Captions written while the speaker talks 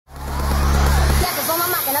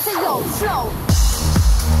Welcome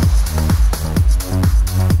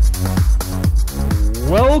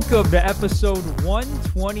to episode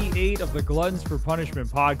 128 of the Gluttons for Punishment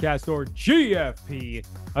podcast, or GFP,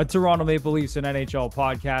 a Toronto Maple Leafs and NHL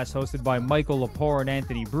podcast hosted by Michael Lepore and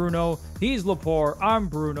Anthony Bruno. He's Lepore, I'm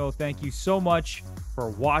Bruno. Thank you so much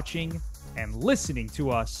for watching and listening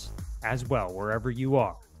to us as well, wherever you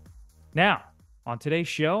are. Now, on today's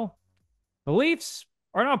show, the Leafs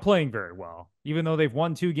are not playing very well. Even though they've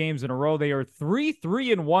won 2 games in a row, they are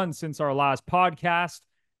 3-1 since our last podcast.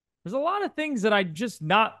 There's a lot of things that I'm just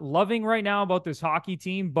not loving right now about this hockey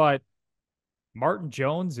team, but Martin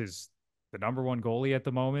Jones is the number 1 goalie at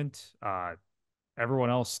the moment.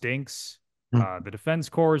 Everyone else stinks. The defense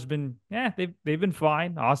core has been, they've been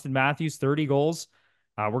fine. Austin Matthews, 30 goals.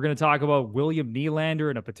 We're going to talk about William Nylander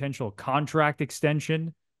and a potential contract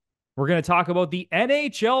extension. We're going to talk about the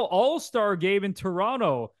NHL All-Star Game in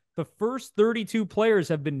Toronto. The first 32 players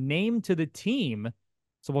have been named to the team,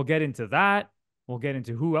 so we'll get into that. We'll get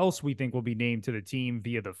into who else we think will be named to the team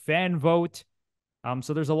via the fan vote.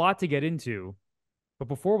 So there's a lot to get into. But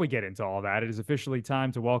before we get into all that, it is officially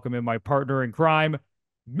time to welcome in my partner in crime,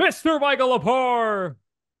 Mr. Michael Lepore.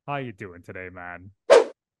 How you doing today, man?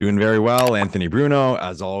 Doing very well, Anthony Bruno.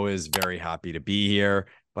 As always, very happy to be here.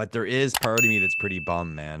 But there is part of me that's pretty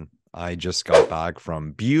bummed, man. I just got back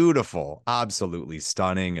from beautiful, absolutely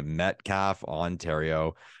stunning Metcalfe,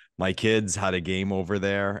 Ontario. My kids had a game over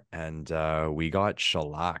there, and we got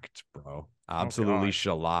shellacked, bro. Absolutely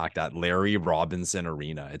shellacked at Larry Robinson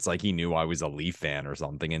Arena. It's like he knew I was a Leaf fan or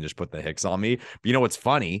something and just put the hicks on me. But you know what's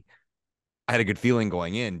funny? I had a good feeling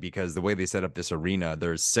going in because the way they set up this arena,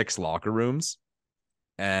 there's 6 locker rooms,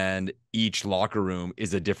 and each locker room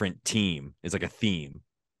is a different team. It's like a theme.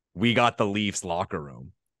 We got the Leafs locker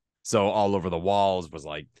room. So all over the walls was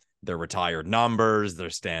like their retired numbers,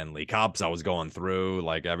 their Stanley Cups. I was going through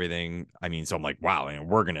like everything. I mean, so I'm like, wow,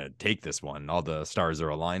 we're going to take this one. All the stars are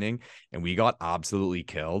aligning, and we got absolutely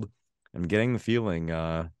killed. I'm getting the feeling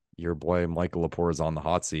your boy Michael Lepore is on the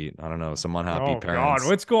hot seat. I don't know, some unhappy parents. God,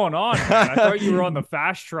 what's going on, man? I thought you were on the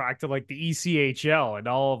fast track to like the ECHL, and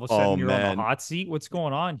all of a sudden you're on the hot seat. What's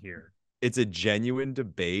going on here? It's a genuine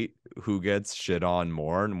debate who gets shit on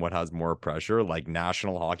more and what has more pressure, like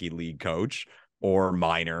National Hockey League coach or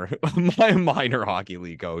minor hockey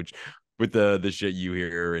league coach, with the shit you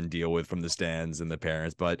hear and deal with from the stands and the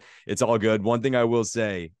parents. But it's all good. One thing I will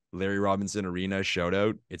say, Larry Robinson Arena, shout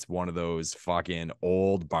out. It's one of those fucking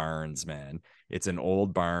old barns, man. It's an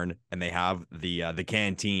old barn, and they have the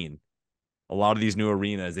canteen. A lot of these new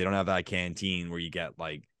arenas, they don't have that canteen where you get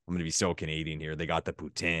like, I'm going to be so Canadian here. They got the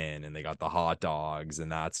poutine and they got the hot dogs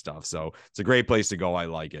and that stuff. So it's a great place to go. I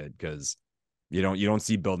like it because you don't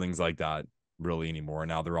see buildings like that really anymore.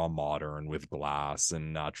 Now they're all modern with glass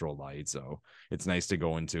and natural light. So it's nice to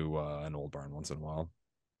go into an old barn once in a while.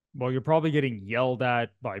 Well, you're probably getting yelled at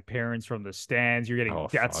by parents from the stands. You're getting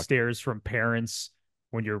death stares from parents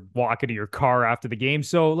when you're walking to your car after the game.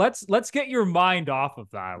 So let's get your mind off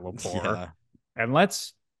of that, Lepore, and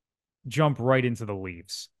let's jump right into the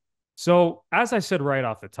Leafs. So as I said right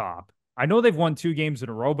off the top, I know they've won 2 games in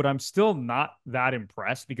a row, but I'm still not that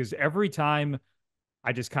impressed because every time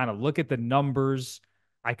I just kind of look at the numbers,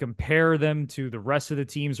 I compare them to the rest of the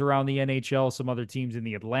teams around the NHL, some other teams in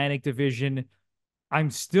the Atlantic Division. I'm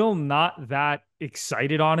still not that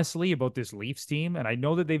excited, honestly, about this Leafs team. And I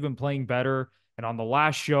know that they've been playing better. And on the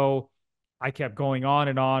last show, I kept going on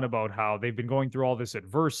and on about how they've been going through all this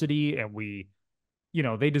adversity, and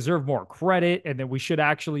they deserve more credit, and that we should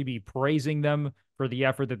actually be praising them for the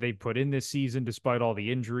effort that they put in this season, despite all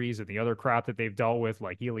the injuries and the other crap that they've dealt with,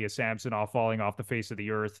 like Ilya Samsonov falling off the face of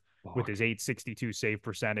the earth with his .862 save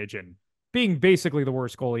percentage and being basically the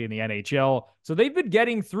worst goalie in the NHL. So they've been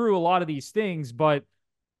getting through a lot of these things, but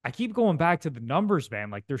I keep going back to the numbers, man.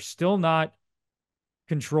 Like, they're still not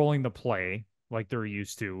controlling the play like they're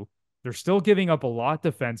used to. They're still giving up a lot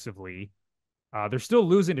defensively. They're still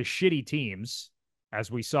losing to shitty teams, as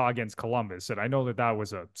we saw against Columbus. And I know that that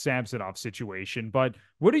was a Samsonov situation, but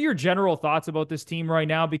what are your general thoughts about this team right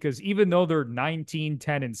now? Because even though they're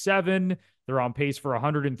 19-10-7, they're on pace for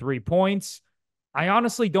 103 points. I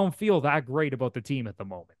honestly don't feel that great about the team at the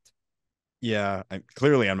moment. Yeah,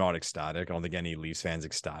 clearly I'm not ecstatic. I don't think any Leafs fans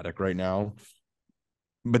ecstatic right now.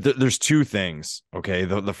 But there's 2 things, okay?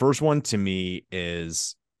 The first one to me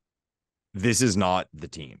is this is not the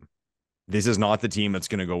team. This is not the team that's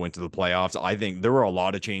going to go into the playoffs. I think there were a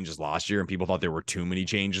lot of changes last year, and people thought there were too many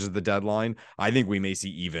changes at the deadline. I think we may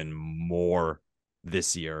see even more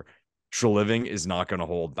this year. Treliving is not going to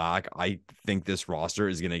hold back. I think this roster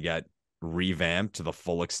is going to get revamped to the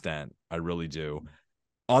full extent. I really do.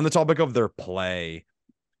 On the topic of their play,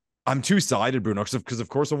 I'm two-sided, Bruno, because of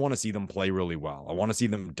course I want to see them play really well. I want to see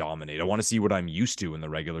them dominate. I want to see what I'm used to in the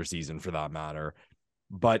regular season for that matter.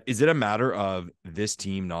 But is it a matter of this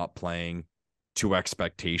team not playing to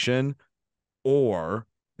expectation, or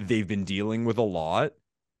they've been dealing with a lot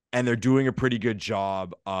and they're doing a pretty good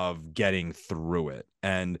job of getting through it?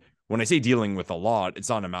 And when I say dealing with a lot, it's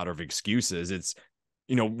not a matter of excuses. It's,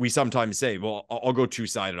 we sometimes say, well, I'll go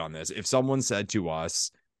two-sided on this. If someone said to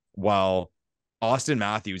us, well, Austin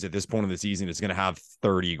Matthews at this point of the season is going to have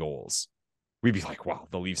 30 goals, we'd be like, wow,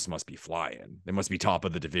 the Leafs must be flying. They must be top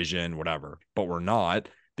of the division, whatever. But we're not,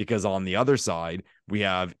 because on the other side, we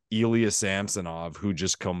have Ilya Samsonov, who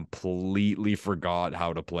just completely forgot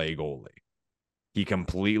how to play goalie. He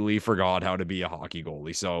completely forgot how to be a hockey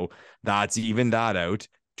goalie. So that's even that out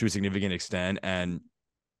to a significant extent. And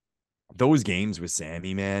those games with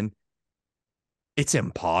Sammy, man, it's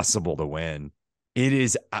impossible to win. It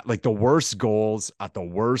is like the worst goals at the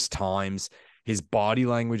worst times. His body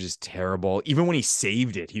language is terrible. Even when he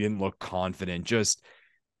saved it, he didn't look confident. Just,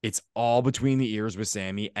 it's all between the ears with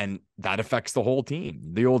Sammy, and that affects the whole team.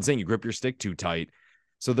 The old saying, you grip your stick too tight.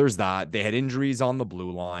 So there's that. They had injuries on the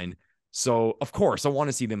blue line. So, of course, I want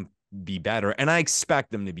to see them be better, and I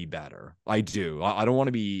expect them to be better. I do. I don't want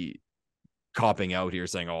to be copping out here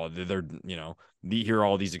saying, oh, they're here are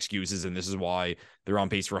all these excuses and this is why they're on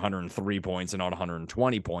pace for 103 points and not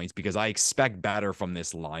 120 points, because I expect better from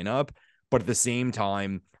this lineup. But at the same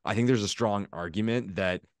time, I think there's a strong argument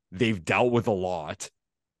that they've dealt with a lot,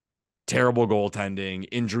 terrible goaltending,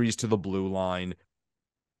 injuries to the blue line,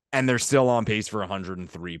 and they're still on pace for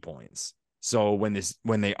 103 points. So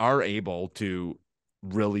when they are able to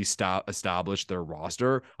really establish their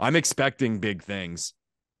roster, I'm expecting big things.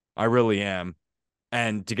 I really am.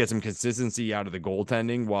 And to get some consistency out of the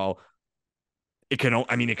goaltending, well, it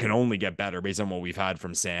can only get better based on what we've had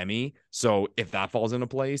from Sammy. So if that falls into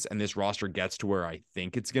place and this roster gets to where I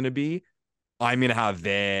think it's going to be, I'm going to have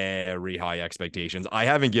very high expectations. I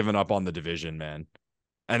haven't given up on the division, man.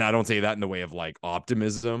 And I don't say that in the way of like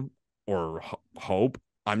optimism or hope.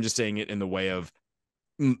 I'm just saying it in the way of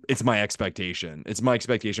it's my expectation. It's my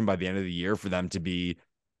expectation by the end of the year for them to be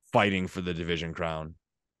fighting for the division crown.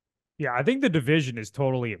 Yeah, I think the division is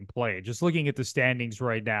totally in play. Just looking at the standings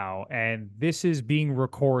right now, and this is being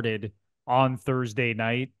recorded on Thursday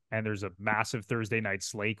night, and there's a massive Thursday night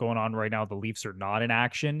slate going on right now. The Leafs are not in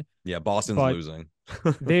action. Yeah, Boston's losing.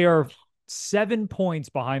 They are 7 points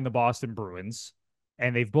behind the Boston Bruins,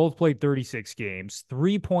 and they've both played 36 games,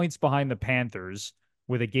 3 points behind the Panthers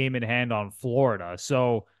with a game in hand on Florida.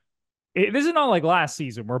 So this is not like last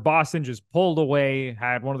season where Boston just pulled away,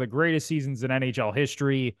 had one of the greatest seasons in NHL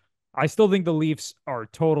history. I still think the Leafs are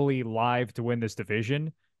totally live to win this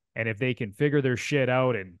division. And if they can figure their shit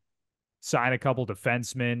out and sign a couple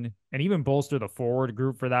defensemen and even bolster the forward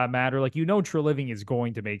group for that matter, like, Treliving is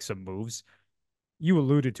going to make some moves. You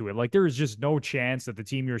alluded to it. Like, there is just no chance that the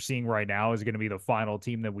team you're seeing right now is going to be the final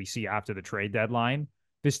team that we see after the trade deadline.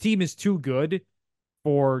 This team is too good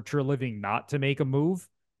for Treliving not to make a move.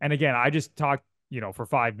 And again, I just talked, for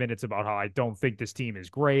 5 minutes about how I don't think this team is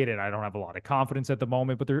great and I don't have a lot of confidence at the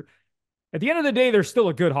moment, but at the end of the day, they're still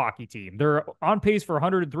a good hockey team. They're on pace for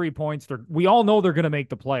 103 points. We all know they're going to make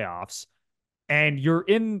the playoffs. And you're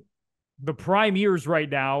in the prime years right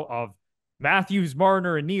now of Matthews,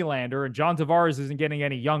 Marner, and Nylander, and John Tavares isn't getting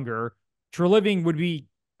any younger. Treliving would be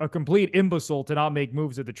a complete imbecile to not make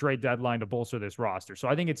moves at the trade deadline to bolster this roster. So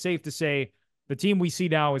I think it's safe to say the team we see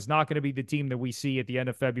now is not going to be the team that we see at the end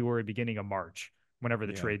of February, beginning of March, whenever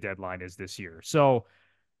the trade deadline is this year. So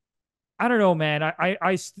I don't know, man.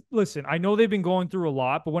 I listen, I know they've been going through a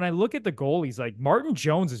lot, but when I look at the goalies, like Martin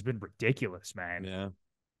Jones has been ridiculous, man. Yeah.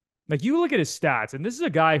 Like, you look at his stats, and this is a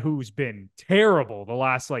guy who's been terrible the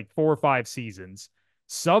last like 4 or 5 seasons,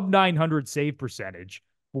 sub 900 save percentage.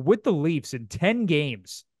 But with the Leafs in 10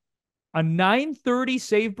 games, a 930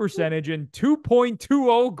 save percentage and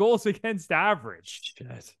 2.20 goals against average.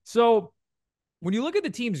 Shit. So when you look at the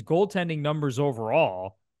team's goaltending numbers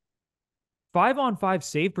overall, 5-on-5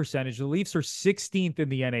 save percentage, the Leafs are 16th in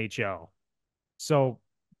the NHL. So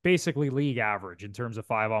basically league average in terms of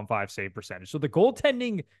 5-on-5 save percentage. So the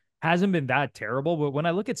goaltending hasn't been that terrible, but when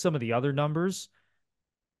I look at some of the other numbers,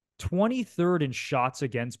 23rd in shots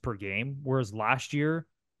against per game, whereas last year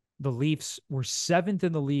the Leafs were 7th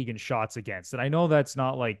in the league in shots against. And I know that's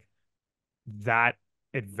not like that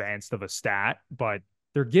advanced of a stat, but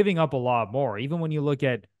they're giving up a lot more. Even when you look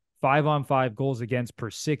at 5-on-5 goals against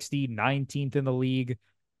per 60, 19th in the league.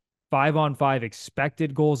 5-on-5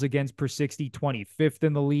 expected goals against per 60, 25th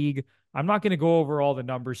in the league. I'm not going to go over all the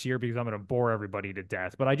numbers here because I'm going to bore everybody to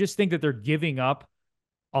death, but I just think that they're giving up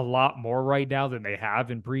a lot more right now than they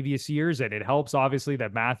have in previous years. And it helps, obviously,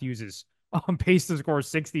 that Matthews is on pace to score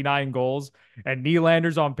 69 goals and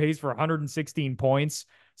Nylander's on pace for 116 points.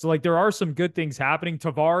 So, like, there are some good things happening.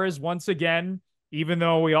 Tavares, once again, even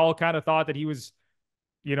though we all kind of thought that he was,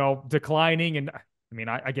 declining. And I mean,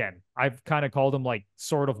 I've kind of called him like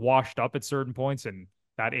sort of washed up at certain points, and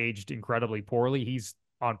that aged incredibly poorly. He's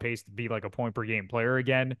on pace to be like a point per game player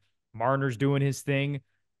again. Marner's doing his thing.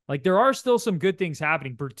 Like, there are still some good things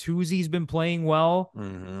happening. Bertuzzi's been playing well.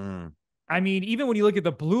 Mm-hmm. I mean, even when you look at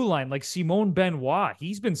the blue line, like Simone Benoit,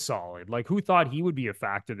 he's been solid. Like, who thought he would be a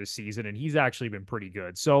factor this season? And he's actually been pretty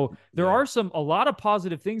good. So there are a lot of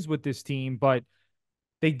positive things with this team, but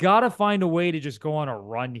they got to find a way to just go on a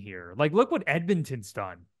run here. Like, look what Edmonton's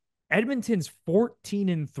done. Edmonton's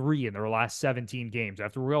 14-3 in their last 17 games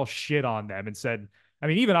after we all shit on them and said, I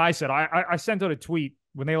mean, even I said, I sent out a tweet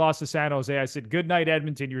when they lost to San Jose. I said, good night,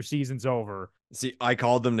 Edmonton. Your season's over. See, I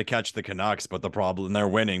called them to catch the Canucks, but they're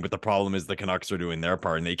winning. But the problem is the Canucks are doing their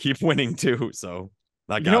part and they keep winning too. So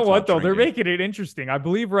you know what, though? They're making it interesting. I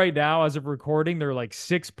believe right now, as of recording, they're like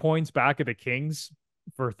 6 points back of the Kings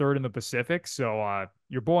for third in the Pacific. So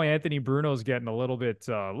your boy Anthony Bruno's getting a little bit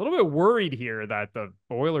worried here that the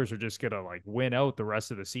Oilers are just gonna like win out the rest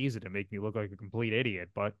of the season and make me look like a complete idiot.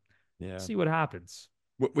 But see what happens.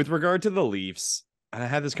 With regard to the Leafs, and I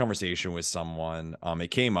had this conversation with someone.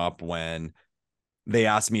 It came up when they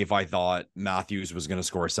asked me if I thought Matthews was going to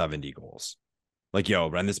score 70 goals. Like, yo,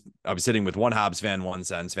 and I was sitting with one Habs fan, one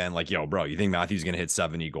Sens fan, like, yo, bro, you think Matthews is going to hit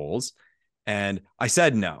 70 goals? And I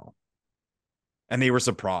said no. And they were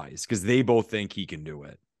surprised because they both think he can do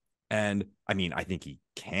it. And I mean, I think he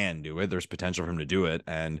can do it. There's potential for him to do it.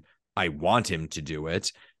 And I want him to do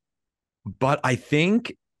it. But I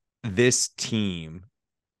think this team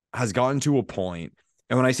has gotten to a point,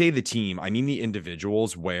 and when I say the team, I mean the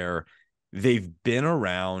individuals, where they've been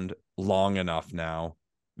around long enough now.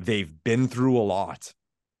 They've been through a lot.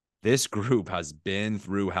 This group has been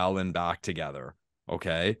through hell and back together.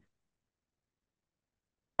 Okay.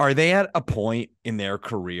 Are they at a point in their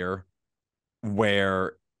career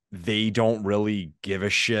where they don't really give a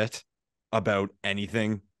shit about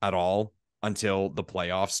anything at all until the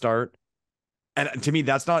playoffs start? And to me,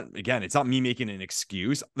 that's not, again, it's not me making an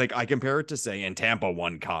excuse. Like, I compare it to, say, and Tampa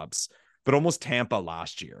won Cups, but almost Tampa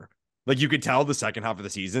last year. Like, you could tell the second half of the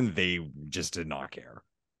season, they just did not care.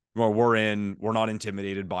 Well, we're not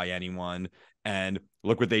intimidated by anyone. And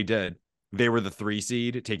look what they did. They were the 3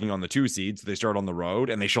 seed taking on the 2 seeds. So they started on the road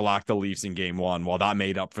and they shellacked the Leafs in game 1. While that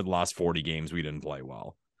made up for the last 40 games we didn't play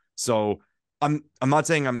well. So I'm not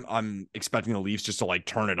saying I'm expecting the Leafs just to like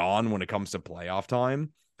turn it on when it comes to playoff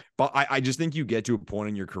time. But I just think you get to a point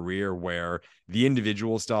in your career where the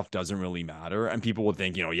individual stuff doesn't really matter. And people would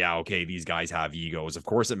think, yeah, okay, these guys have egos. Of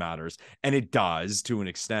course it matters. And it does to an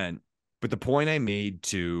extent. But the point I made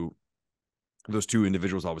to those 2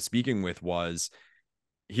 individuals I was speaking with was,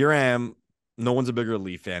 here I am. No one's a bigger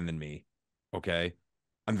Leaf fan than me. Okay.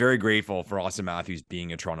 I'm very grateful for Austin Matthews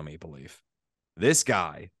being a Toronto Maple Leaf. This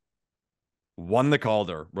guy won the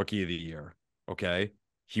Calder Rookie of the Year. Okay.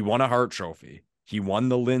 He won a Hart Trophy. He won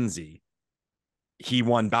the Lindsay. He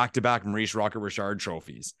won back-to-back Maurice Rocket Richard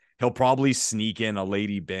trophies. He'll probably sneak in a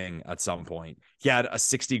Lady Byng at some point. He had a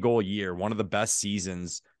 60-goal year, one of the best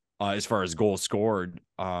seasons as far as goals scored,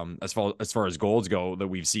 as far as goals go, that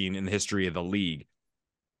we've seen in the history of the league.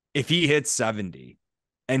 If he hits 70,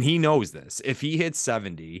 and he knows this, if he hits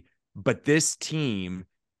 70, but this team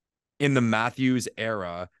in the Matthews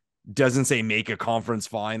era doesn't say make a conference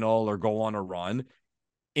final or go on a run,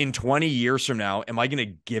 in 20 years from now, am I going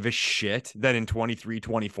to give a shit that in 23,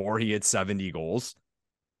 24, he hit 70 goals?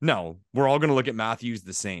 No, we're all going to look at Matthews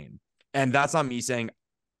the same. And that's not me saying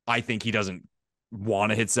I think he doesn't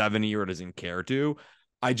want to hit 70 or doesn't care to.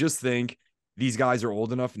 I just think these guys are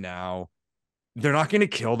old enough now. They're not going to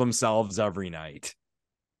kill themselves every night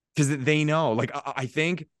because they know. Like, I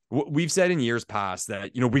think we've said in years past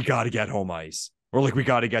that, we got to get home ice, or like we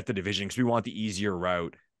got to get the division because we want the easier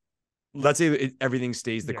route. Let's say everything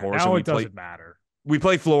stays the course. Now it doesn't matter. We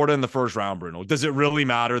play Florida in the first round, Bruno. Does it really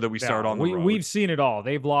matter that we start on the road? We've seen it all.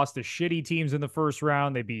 They've lost to shitty teams in the first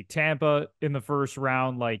round. They beat Tampa in the first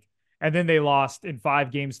round. And then they lost in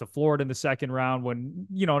 5 games to Florida in the second round when,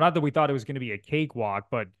 not that we thought it was going to be a cakewalk,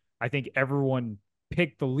 but I think everyone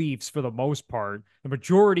picked the Leafs for the most part. The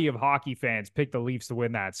majority of hockey fans picked the Leafs to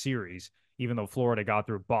win that series, even though Florida got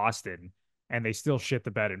through Boston. And they still shit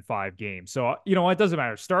the bed in 5 games. So, it doesn't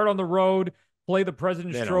matter. Start on the road, play the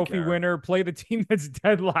President's Trophy winner, play the team that's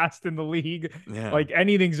dead last in the league. Yeah. Like,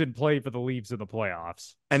 anything's in play for the Leafs in the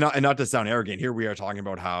playoffs. And not to sound arrogant, here we are talking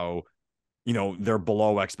about how they're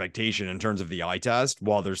below expectation in terms of the eye test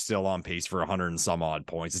while they're still on pace for 100 and some odd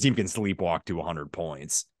points. The team can sleepwalk to 100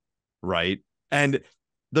 points, right? And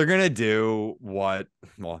they're going to do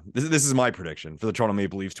this is my prediction for the Toronto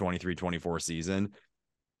Maple Leafs 23-24 season.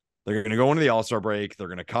 They're going to go into the All-Star break. They're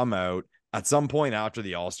going to come out at some point after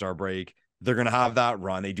the All-Star break. They're going to have that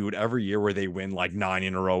run. They do it every year where they win like 9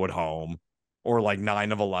 in a row at home or like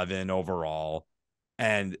 9 of 11 overall.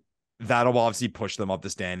 And that'll obviously push them up the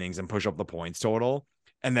standings and push up the points total.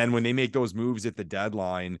 And then when they make those moves at the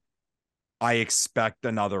deadline, I expect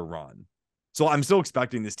another run. So I'm still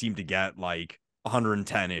expecting this team to get like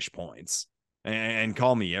 110-ish points. And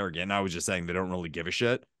call me arrogant. I was just saying they don't really give a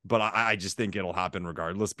shit, but I just think it'll happen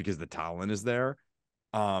regardless because the talent is there.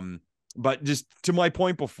 But just to my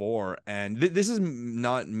point before, and this is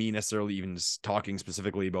not me necessarily even just talking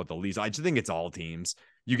specifically about the Leafs. I just think it's all teams.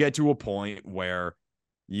 You get to a point where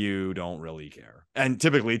you don't really care. And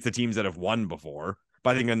typically it's the teams that have won before.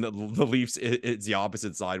 But I think in the Leafs, it's the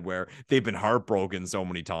opposite side where they've been heartbroken so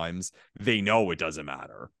many times. They know it doesn't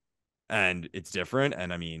matter. And it's different.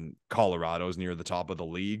 And I mean, Colorado's near the top of the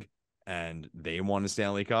league and they won a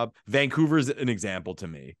Stanley Cup. Vancouver's an example to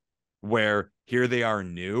me where here they are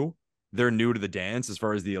new. They're new to the dance as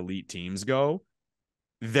far as the elite teams go.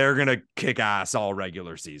 They're going to kick ass all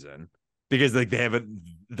regular season because like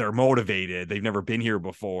they're motivated. They've never been here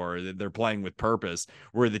before. They're playing with purpose,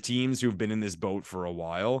 where the teams who've been in this boat for a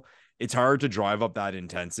while, it's hard to drive up that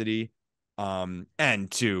intensity. And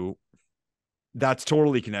two, that's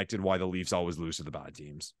totally connected why the Leafs always lose to the bad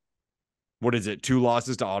teams. What is it? 2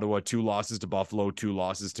 losses to Ottawa, 2 losses to Buffalo, 2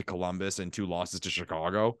 losses to Columbus, and 2 losses to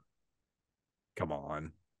Chicago. Come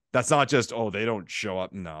on. That's not just, they don't show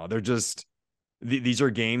up. No, they're just, these are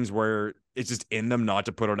games where it's just in them not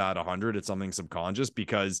to put it at 100. It's something subconscious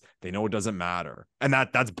because they know it doesn't matter. And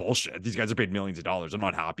that's bullshit. These guys are paid millions of dollars. I'm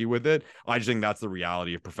not happy with it. I just think that's the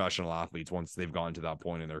reality of professional athletes once they've gotten to that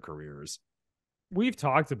point in their careers. We've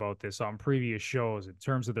talked about this on previous shows in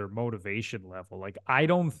terms of their motivation level. Like, I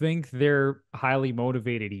don't think they're highly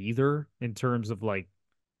motivated either in terms of like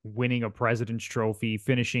winning a President's Trophy,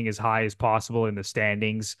 finishing as high as possible in the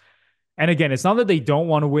standings. And again, it's not that they don't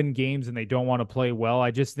want to win games and they don't want to play well.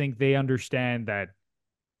 I just think they understand that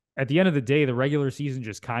at the end of the day, the regular season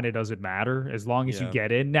just kind of doesn't matter as long as you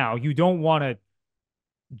get in. Now, you don't want to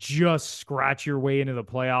just scratch your way into the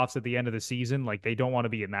playoffs at the end of the season. Like, they don't want to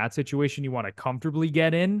be in that situation. You want to comfortably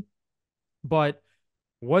get in. But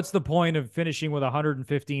what's the point of finishing with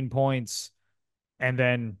 115 points and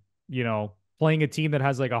then, playing a team that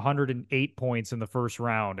has like 108 points in the first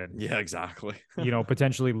round and exactly.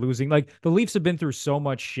 Potentially losing? Like, the Leafs have been through so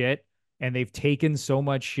much shit and they've taken so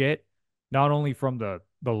much shit, not only from the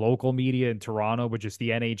local media in Toronto, but just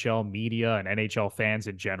the NHL media and NHL fans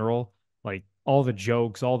in general. Like, all the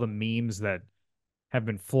jokes, all the memes that have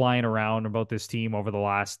been flying around about this team over the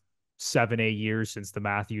last 7-8 years since the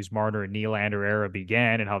Matthews, Marner, and Nylander era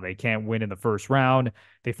began and how they can't win in the first round.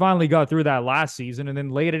 They finally got through that last season and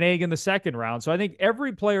then laid an egg in the second round. So I think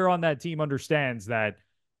every player on that team understands that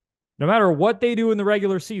no matter what they do in the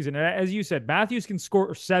regular season, as you said, Matthews can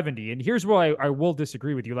score 70. And here's where I will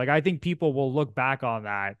disagree with you. Like, I think people will look back on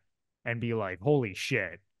that and be like, holy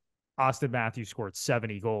shit, Austin Matthews scored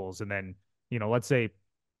 70 goals. And then, let's say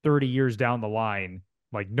 30 years down the line,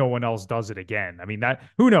 like, no one else does it again. I mean, that,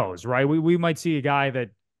 who knows, right? We might see a guy that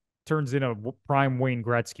turns into prime Wayne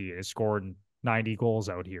Gretzky and has scored 90 goals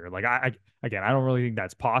out here. Like, I don't really think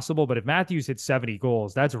that's possible. But if Matthews hits 70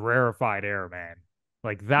 goals, that's rarefied air, man.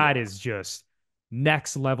 Like, that is just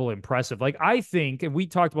next level impressive. Like, I think, and we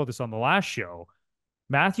talked about this on the last show,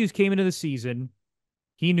 Matthews came into the season,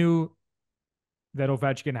 he knew that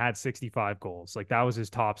Ovechkin had 65 goals. Like, that was his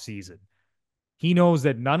top season. He knows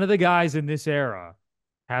that none of the guys in this era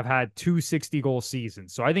have had 2 60-goal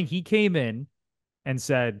seasons. So I think he came in and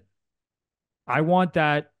said, I want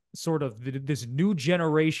that sort of this new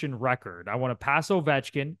generation record. I want to pass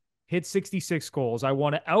Ovechkin, hit 66 goals. I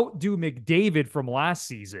want to outdo McDavid from last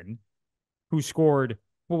season, who scored,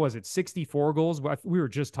 64 goals? We were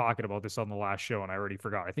just talking about this on the last show, and I already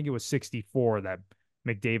forgot. I think it was 64 that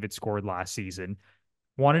McDavid scored last season.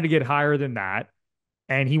 Wanted to get higher than that.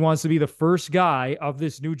 And he wants to be the first guy of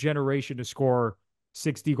this new generation to score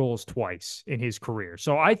 60 goals twice in his career.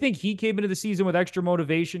 So I think he came into the season with extra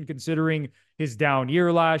motivation, considering his down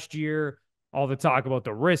year last year, all the talk about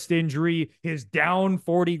the wrist injury, his down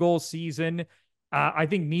 40-goal season. I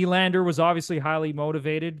think Nylander was obviously highly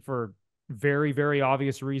motivated for very, very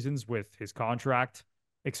obvious reasons with his contract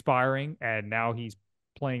expiring, and now he's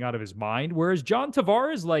playing out of his mind. Whereas John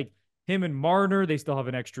Tavares, like him and Marner, they still have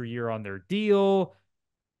an extra year on their deal.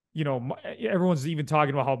 everyone's even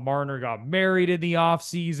talking about how Marner got married in the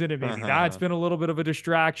offseason, and maybe that's been a little bit of a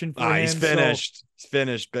distraction for him. He's finished. He's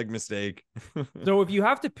finished. Big mistake. So if you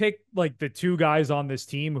have to pick like the two guys on this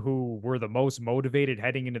team who were the most motivated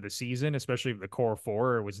heading into the season, especially the core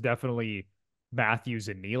four, it was definitely Matthews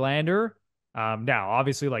and Nylander. Now,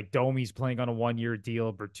 obviously, like Domi's playing on a 1-year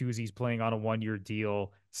deal, Bertuzzi's playing on a 1-year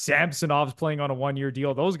deal, Samsonov's playing on a 1-year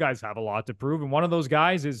deal. Those guys have a lot to prove, and one of those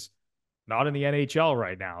guys is not in the NHL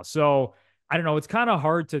right now. So I don't know. It's kind of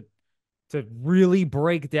hard to really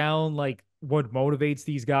break down like what motivates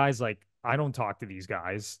these guys. Like I don't talk to these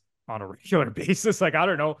guys on a regular basis. Like I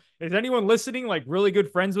don't know. Is anyone listening like really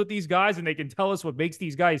good friends with these guys and they can tell us what makes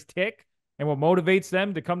these guys tick and what motivates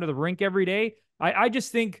them to come to the rink every day? I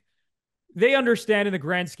just think they understand in the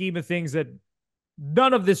grand scheme of things that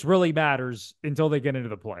none of this really matters until they get into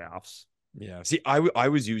the playoffs. Yeah. See, I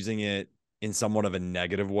was using it in somewhat of a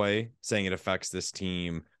negative way, saying it affects this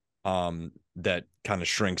team that kind of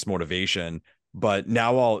shrinks motivation. But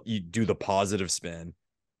now I'll do the positive spin.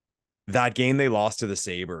 That game they lost to the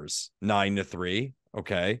Sabres 9-3.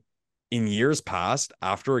 Okay. In years past,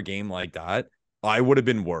 after a game like that, I would have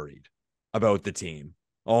been worried about the team.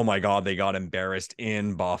 Oh my God, they got embarrassed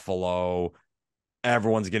in Buffalo.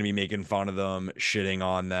 Everyone's going to be making fun of them, shitting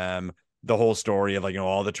on them. The whole story of like,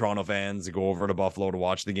 all the Toronto fans go over to Buffalo to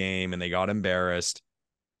watch the game and they got embarrassed.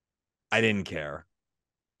 I didn't care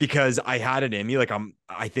because I had it in me. Like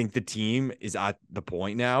I think the team is at the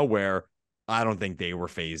point now where I don't think they were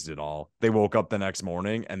phased at all. They woke up the next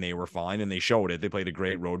morning and they were fine and they showed it. They played a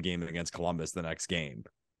great road game against Columbus the next game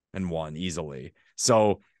and won easily.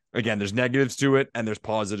 So again, there's negatives to it and there's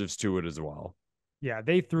positives to it as well. Yeah,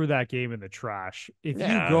 they threw that game in the trash. If you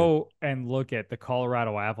go and look at the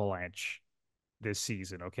Colorado Avalanche this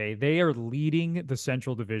season, okay, they are leading the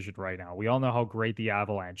Central Division right now. We all know how great the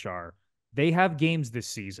Avalanche are. They have games this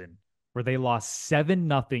season where they lost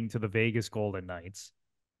 7-0 to the Vegas Golden Knights.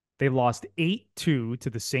 They lost 8-2 to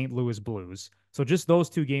the St. Louis Blues. So just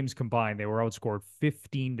those two games combined, they were outscored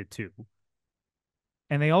 15-2.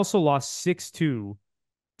 And they also lost 6-2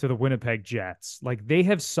 to the Winnipeg Jets. Like they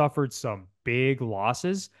have suffered some big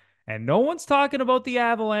losses, and no one's talking about the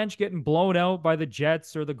Avalanche getting blown out by the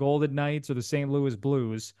Jets or the Golden Knights or the St. Louis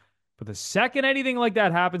Blues. But the second anything like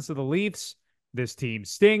that happens to the Leafs, this team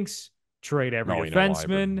stinks. Trade every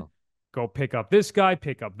defenseman. Go pick up this guy,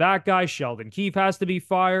 pick up that guy. Sheldon Keefe has to be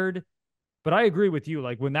fired. But I agree with you.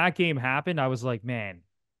 Like when that game happened, I was like, man,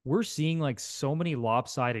 we're seeing like so many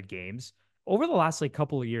lopsided games over the last like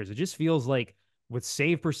couple of years. It just feels like with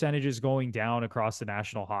save percentages going down across the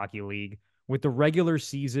National Hockey League, with the regular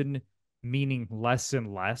season meaning less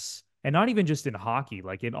and less, and not even just in hockey,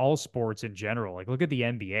 like in all sports in general. Like look at the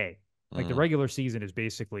NBA. Like the regular season is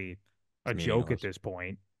basically a joke at this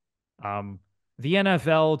point. The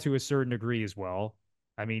NFL to a certain degree as well.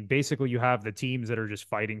 I mean, basically you have the teams that are just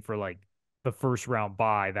fighting for like the first round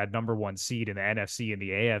bye, that number one seed in the NFC and the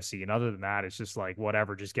AFC. And other than that, it's just like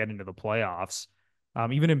whatever, just get into the playoffs.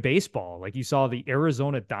 Even in baseball, like you saw the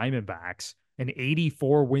Arizona Diamondbacks, an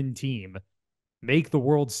 84-win team, make the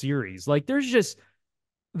World Series. Like there's just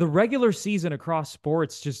the regular season across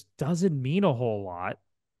sports just doesn't mean a whole lot.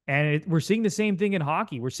 And we're seeing the same thing in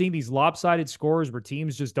hockey. We're seeing these lopsided scores where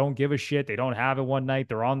teams just don't give a shit. They don't have it one night.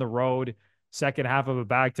 They're on the road, second half of a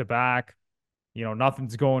back-to-back.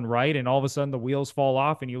 Nothing's going right. And all of a sudden the wheels fall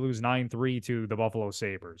off and you lose 9-3 to the Buffalo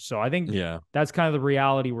Sabres. So I think that's kind of the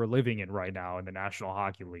reality we're living in right now in the National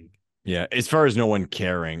Hockey League. Yeah. As far as no one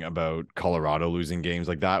caring about Colorado losing games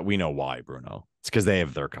like that, we know why, Bruno. It's because they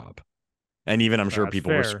have their cup. And even I'm sure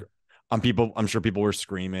people were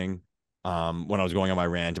screaming when I was going on my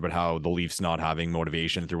rant about how the Leafs not having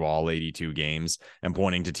motivation through all 82 games and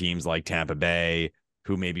pointing to teams like Tampa Bay,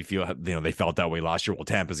 who maybe feel, they felt that way last year. Well,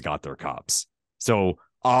 Tampa's got their cups. So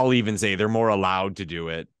I'll even say they're more allowed to do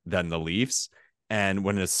it than the Leafs. And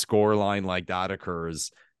when a score line like that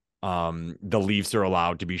occurs, the Leafs are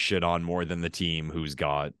allowed to be shit on more than the team who's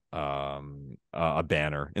got a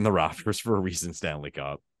banner in the rafters for a recent Stanley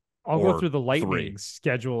Cup. I'll go through the Lightning's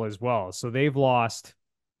schedule as well. So they've lost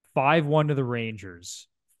 5-1 to the Rangers,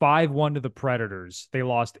 5-1 to the Predators. They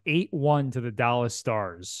lost 8-1 to the Dallas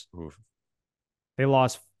Stars. Oof. They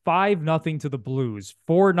lost 5-0 to the Blues,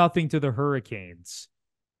 4-0 to the Hurricanes.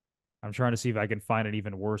 I'm trying to see if I can find an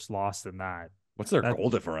even worse loss than that. What's their goal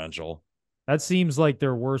differential? That seems like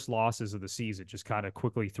their worst losses of the season, just kind of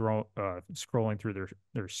quickly scrolling through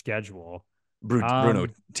their schedule. Bruno,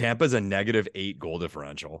 Tampa's a -8 goal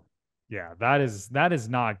differential. Yeah, that is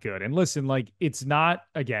not good. And listen, like it's not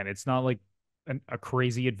like a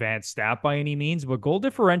crazy advanced stat by any means, but goal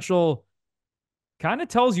differential kind of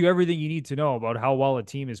tells you everything you need to know about how well a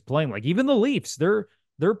team is playing. Like even the Leafs, they're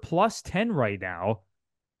plus 10 right now,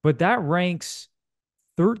 but that ranks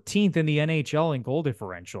 13th in the NHL in goal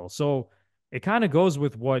differential. So it kind of goes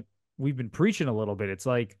with what we've been preaching a little bit. It's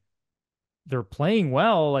like they're playing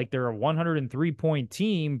well, like they're a 103-point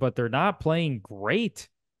team, but they're not playing great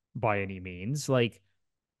by any means. Like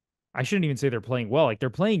I shouldn't even say they're playing well. Like they're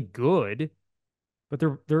playing good, but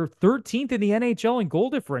they're 13th in the NHL in goal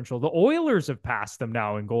differential. The Oilers have passed them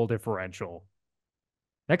now in goal differential.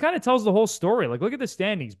 That kind of tells the whole story. Like look at the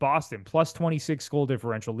standings. Boston plus 26 goal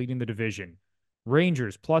differential leading the division.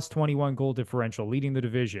 Rangers plus 21 goal differential leading the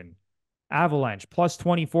division. Avalanche plus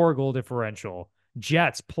 24 goal differential.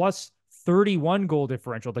 Jets plus 31 goal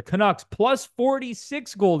differential. The Canucks plus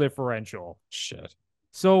 46 goal differential. Shit.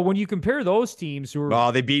 So when you compare those teams who are,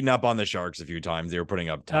 well, they've beaten up on the Sharks a few times. They were putting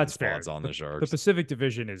up 10 spots on the Sharks. The Pacific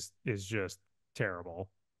Division is just terrible.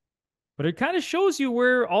 But it kind of shows you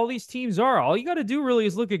where all these teams are. All you got to do really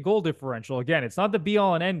is look at goal differential. Again, it's not the be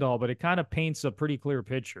all and end all, but it kind of paints a pretty clear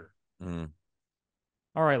picture.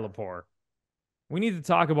 All right, Lepore. We need to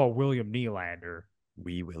talk about William Nylander.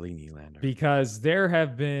 Wee Willie Nylander. Because there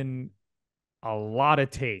have been a lot of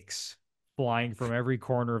takes flying from every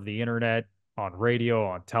corner of the internet, on radio,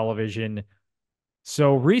 on television.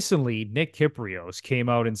 So recently, Nick Kypreos came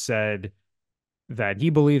out and said that he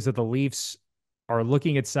believes that the Leafs are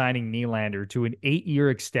looking at signing Nylander to an 8-year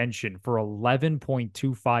extension for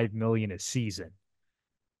 $11.25 million a season.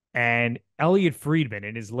 And Elliot Friedman,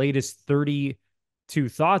 in his latest 32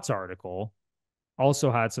 Thoughts article,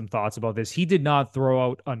 also had some thoughts about this. He did not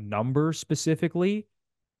throw out a number specifically,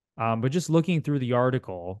 but just looking through the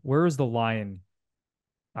article, where is the line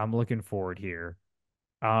I'm looking for it here?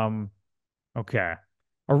 Okay.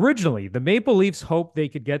 Originally, the Maple Leafs hoped they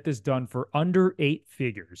could get this done for under 8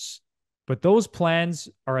 figures, but those plans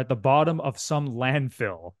are at the bottom of some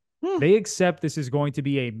landfill. They accept this is going to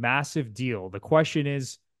be a massive deal. The question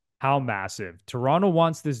is, how massive? Toronto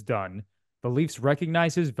wants this done. The Leafs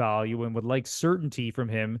recognize his value and would like certainty from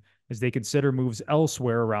him as they consider moves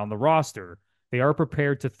elsewhere around the roster. They are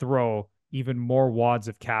prepared to throw even more wads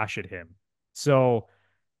of cash at him. So,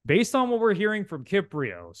 based on what we're hearing from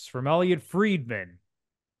Kypreos, from Elliot Friedman,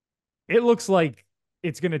 it looks like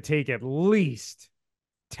it's going to take at least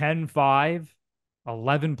 10-5,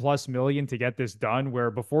 11 plus million to get this done, where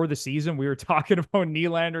before the season, we were talking about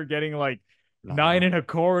Nylander getting like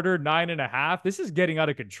 9.25, 9.5. This is getting out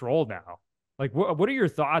of control now. Like, what are your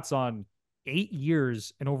thoughts on 8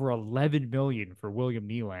 years and over 11 million for William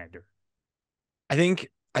Nylander? I think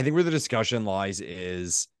where the discussion lies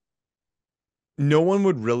is no one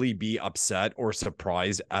would really be upset or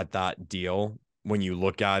surprised at that deal when you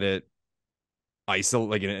look at it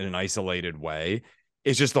like in an isolated way.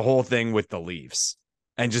 It's just the whole thing with the Leafs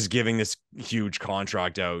and just giving this huge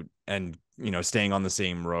contract out and, staying on the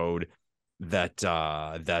same road that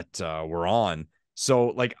we're on. So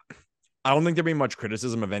like, I don't think there'd be much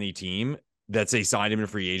criticism of any team that say signed him in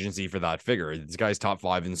free agency for that figure. This guy's top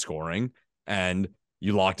 5 in scoring and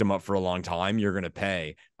you locked him up for a long time. You're going to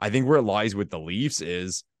pay. I think where it lies with the Leafs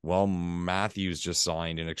is, well, Matthews just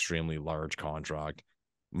signed an extremely large contract.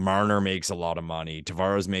 Marner makes a lot of money.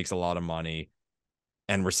 Tavares makes a lot of money.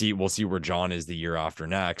 And we'll see where John is the year after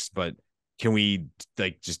next. But can we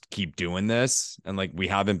like just keep doing this? And like, we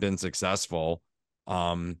haven't been successful.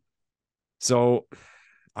 So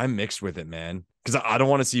I'm mixed with it, man, because I don't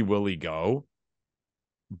want to see Willie go,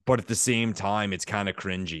 but at the same time, it's kind of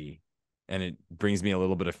cringy and it brings me a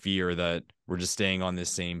little bit of fear that we're just staying on this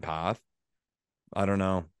same path. I don't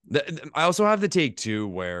know. I also have the take too,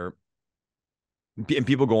 where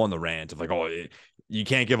people go on the rant of like, oh, you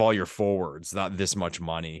can't give all your forwards this much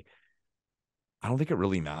money. I don't think it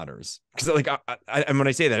really matters, because like, and when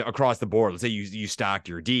I say that across the board, let's say you stack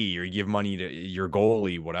your D or you give money to your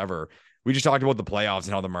goalie, whatever. We just talked about the playoffs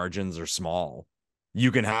and how the margins are small.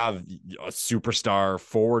 You can have a superstar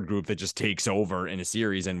forward group that just takes over in a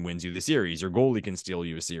series and wins you the series. Your goalie can steal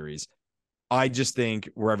you a series. I just think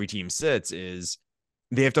where every team sits is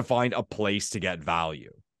they have to find a place to get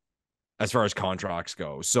value as far as contracts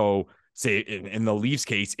go. So say in the Leafs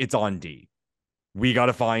case, it's on D. We got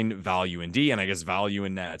to find value in D, and I guess value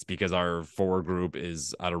in nets, because our forward group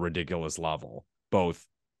is at a ridiculous level, both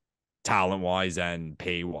talent-wise and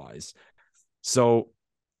pay-wise. So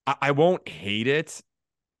I won't hate it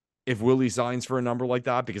if Willie signs for a number like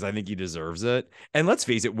that, because I think he deserves it. And let's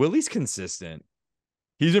face it, Willie's consistent.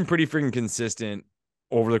 He's been pretty freaking consistent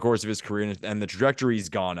over the course of his career, and the trajectory's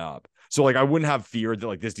gone up. So like, I wouldn't have feared that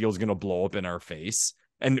like this deal's going to blow up in our face,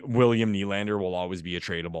 and William Nylander will always be a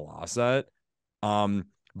tradable asset.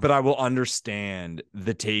 But I will understand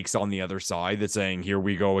the takes on the other side that's saying, here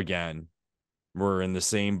we go again. We're in the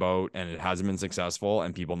same boat and it hasn't been successful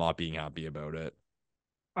and people not being happy about it.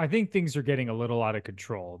 I think things are getting a little out of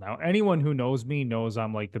control. Now, anyone who knows me knows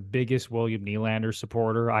I'm like the biggest William Nylander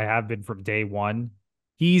supporter. I have been from day one.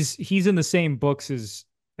 He's in the same books as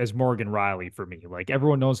Morgan Riley for me. Like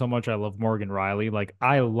everyone knows how much I love Morgan Riley. Like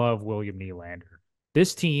I love William Nylander.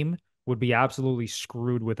 This team would be absolutely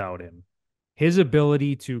screwed without him. His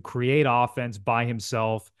ability to create offense by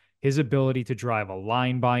himself, his ability to drive a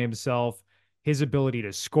line by himself, his ability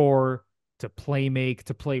to score, to play make,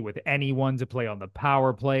 to play with anyone, to play on the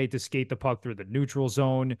power play, to skate the puck through the neutral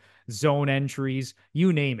zone, zone entries,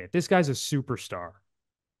 you name it. This guy's a superstar.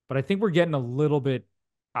 But I think we're getting a little bit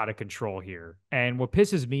out of control here. And what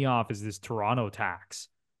pisses me off is this Toronto tax.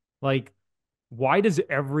 Like, why does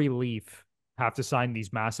every Leaf have to sign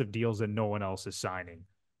these massive deals that no one else is signing?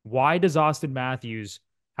 Why does Austin Matthews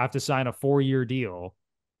have to sign a 4-year deal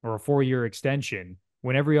or a 4-year extension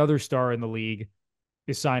when every other star in the league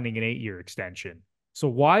is signing an 8-year extension? So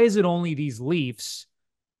why is it only these Leafs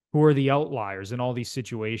who are the outliers in all these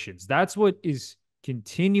situations? That's what is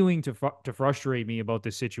continuing to frustrate me about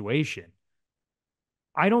this situation.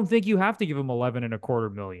 I don't think you have to give him 11 and a quarter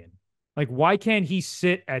million. Like, why can't he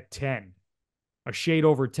sit at 10, a shade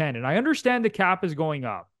over 10? And I understand the cap is going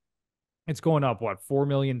up. It's going up, what, $4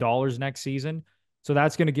 million next season? So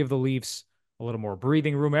that's going to give the Leafs a little more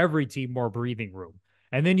breathing room, every team more breathing room.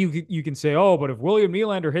 And then you can say, oh, but if William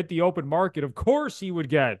Nylander hit the open market, of course he would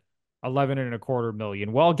get 11 and a quarter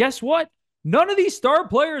million. Well, guess what? None of these star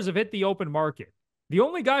players have hit the open market. The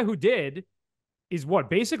only guy who did is what?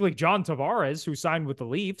 Basically John Tavares, who signed with the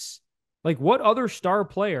Leafs. Like, what other star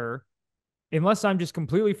player, unless I'm just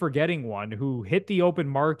completely forgetting one, who hit the open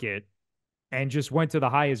market and just went to the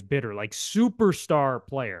highest bidder, like superstar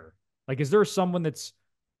player? Like, is there someone that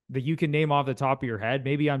you can name off the top of your head?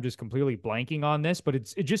 Maybe I'm just completely blanking on this, but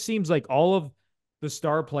it just seems like all of the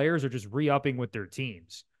star players are just re-upping with their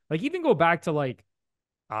teams. Like, even go back to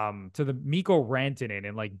to the Mikko Rantanen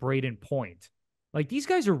and like Braden Point. Like, these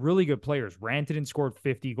guys are really good players. Rantanen scored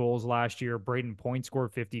 50 goals last year. Braden Point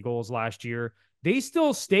scored 50 goals last year. They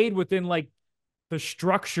still stayed within like the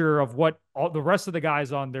structure of what all the rest of the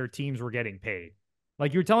guys on their teams were getting paid.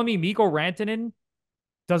 Like, you're telling me Mikko Rantanen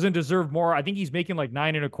doesn't deserve more? I think he's making like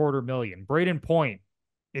 9.25 million. Braden Point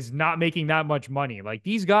is not making that much money. Like,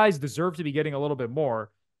 these guys deserve to be getting a little bit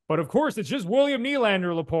more. But of course, it's just William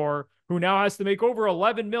Nylander, Lepore, who now has to make over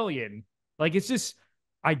 11 million. Like, it's just,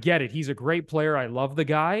 I get it. He's a great player. I love the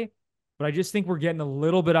guy, but I just think we're getting a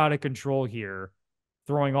little bit out of control here,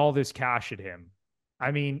 throwing all this cash at him.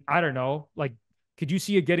 I mean, I don't know. Like, could you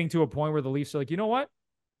see it getting to a point where the Leafs are like, you know what?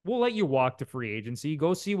 We'll let you walk to free agency.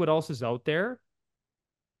 Go see what else is out there.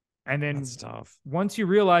 And then once you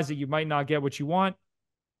realize that you might not get what you want,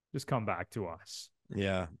 just come back to us.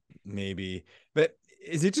 Yeah, maybe. But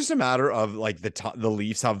is it just a matter of like the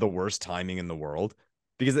Leafs have the worst timing in the world?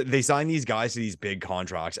 Because they sign these guys to these big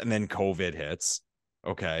contracts and then COVID hits.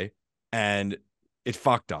 Okay. And it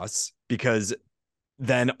fucked us because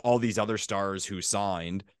then all these other stars who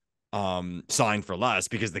signed for less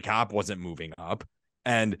because the cap wasn't moving up.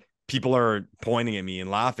 And people are pointing at me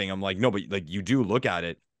and laughing. I'm like, no, but like, you do look at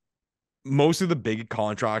it. Most of the big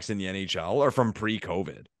contracts in the NHL are from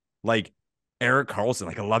pre-COVID. Like Erik Karlsson,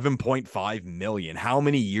 like 11.5 million. How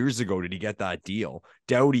many years ago did he get that deal?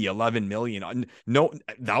 Doughty, 11 million. No,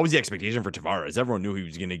 that was the expectation for Tavares. Everyone knew he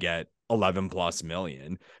was going to get 11 plus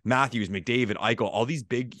million. Matthews, McDavid, Eichel, all these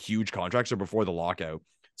big, huge contracts are before the lockout.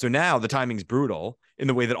 So now the timing's brutal in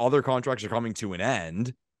the way that all their contracts are coming to an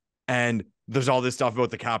end. And there's all this stuff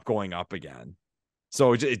about the cap going up again.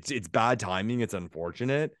 So it's bad timing. It's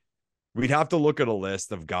unfortunate. We'd have to look at a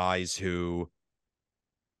list of guys who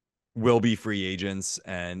will be free agents.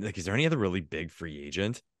 And like, is there any other really big free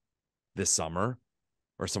agent this summer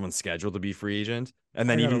or someone scheduled to be free agent? And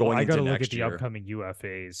then even going into next year, I got to look at the upcoming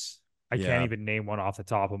UFAs. I can't even name one off the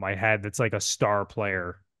top of my head that's like a star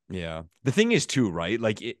player. Yeah. The thing is too, right?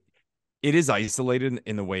 Like it is isolated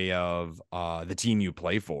in the way of the team you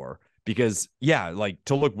play for, because like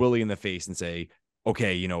to look Willie in the face and say,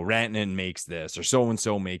 okay, you know, Rantanen makes this or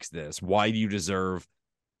so-and-so makes this. Why do you deserve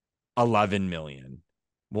 11 million?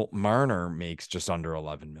 Well, Marner makes just under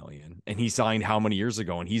 11 million and he signed how many years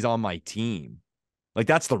ago and he's on my team. Like,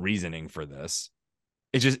 that's the reasoning for this.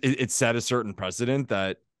 It set a certain precedent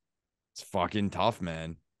that it's fucking tough,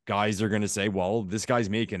 man. Guys are going to say, well, this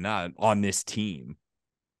guy's making that on this team.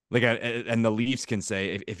 Like, and the Leafs can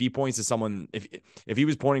say, if he points to someone, if he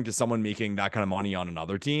was pointing to someone making that kind of money on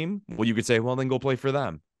another team, well, you could say, well, then go play for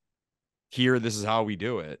them. Here, this is how we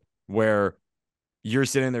do it. Where you're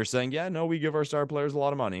sitting there saying, yeah, no, we give our star players a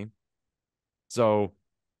lot of money. So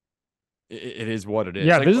it is what it is.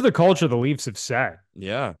 Yeah, Like, this is the culture the Leafs have set.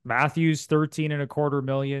 yeah. Matthews, 13 and a quarter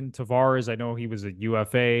million. Tavares, I know he was a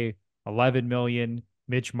UFA, 11 million.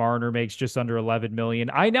 Mitch Marner makes just under 11 million.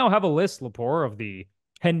 I now have a list, Lepore, of the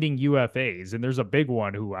pending UFAs, and there's a big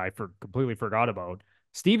one who I completely forgot about.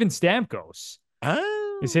 Steven Stamkos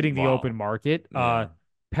is hitting the open market. Yeah.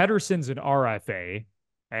 Pettersson's an RFA,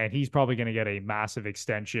 and he's probably going to get a massive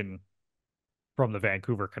extension from the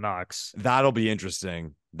Vancouver Canucks. That'll be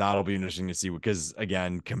interesting. That'll be interesting to see because,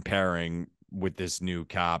 again, comparing with this new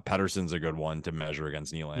cap, Pettersson's a good one to measure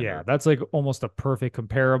against Nylander. Yeah, that's like almost a perfect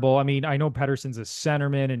comparable. I mean, I know Pettersson's a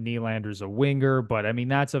centerman and Nylander's a winger, but I mean,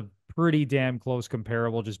 that's a pretty damn close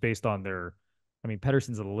comparable just based on their. I mean,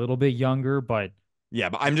 Pettersson's a little bit younger, but yeah,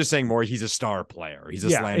 but I'm just saying more. He's a star player. He's a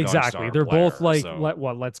slam dunk exactly. star They're player, both like so.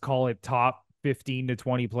 let's call it top 15 to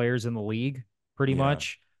 20 players in the league, pretty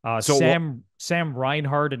much. So Sam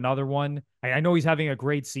Reinhart, another one. I know he's having a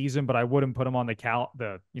great season, but I wouldn't put him on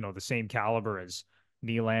the same caliber as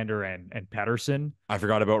Nylander and Pettersson. I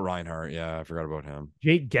forgot about Reinhart. Yeah, I forgot about him.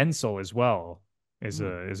 Jake Gensel as well is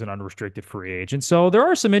an unrestricted free agent. So there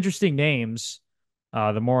are some interesting names.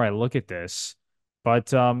 The more I look at this,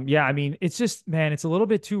 but yeah, I mean, it's just, man, it's a little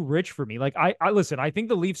bit too rich for me. Like I listen, I think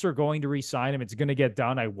the Leafs are going to re-sign him. It's going to get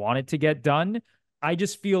done. I want it to get done. I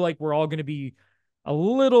just feel like we're all going to be a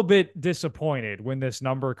little bit disappointed when this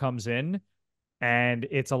number comes in, and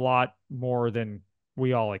it's a lot more than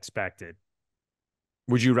we all expected.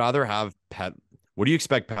 Would you rather have What do you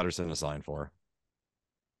expect Pettersson to sign for?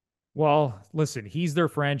 Well, listen, he's their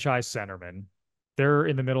franchise centerman. They're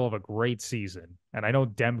in the middle of a great season. And I know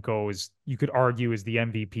Demko is, you could argue, is the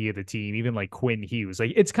MVP of the team, even like Quinn Hughes.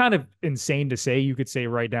 Like, it's kind of insane to say. You could say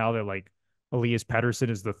right now that like Elias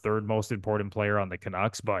Pettersson is the third most important player on the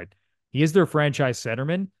Canucks, but he is their franchise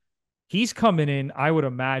centerman. He's coming in, I would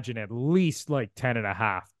imagine, at least like 10 and a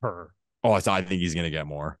half per. Oh, so I think he's going to get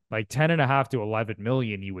more. Like 10 and a half to 11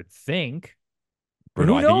 million, you would think. But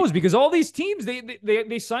Bruno, who knows? Because all these teams,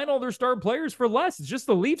 they sign all their star players for less. It's just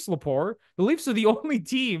the Leafs, Lepore. The Leafs are the only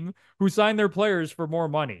team who sign their players for more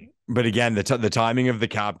money. But again, the timing of the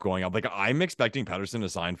cap going up, like I'm expecting Pettersson to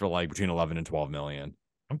sign for like between 11 and 12 million.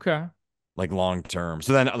 Okay. Like long term.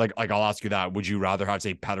 So then like I'll ask you that. Would you rather have,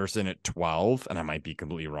 say, Pettersson at 12? And I might be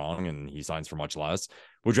completely wrong and he signs for much less.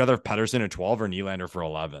 Would you rather have Pettersson at 12 or Nylander for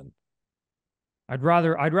 11? I'd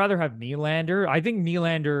rather have Nylander.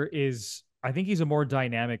 I think he's a more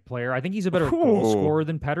dynamic player. I think he's a better goal scorer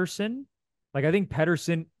than Pettersson. Like, I think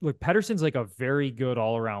Pettersson's like a very good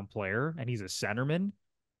all-around player, and he's a centerman.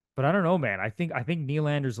 But I don't know, man. I think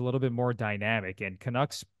Nylander's a little bit more dynamic, and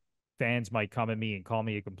Canucks fans might come at me and call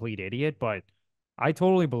me a complete idiot, but I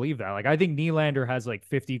totally believe that. Like, I think Nylander has like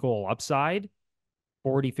 50 goal upside,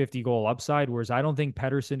 50 goal upside, whereas I don't think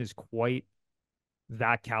Pettersson is quite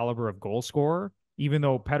that caliber of goal scorer, even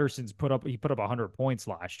though Pettersson's put up 100 points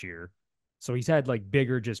last year. So he's had like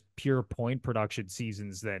bigger, just pure point production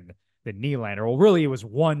seasons than Nylander. Well, really, it was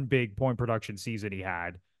one big point production season he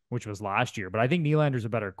had, which was last year. But I think Nylander's a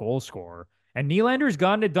better goal scorer. And Nylander's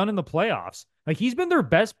gotten it done in the playoffs. Like, he's been their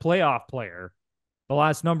best playoff player the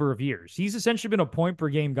last number of years. He's essentially been a point per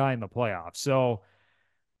game guy in the playoffs. So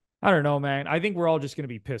I don't know, man. I think we're all just going to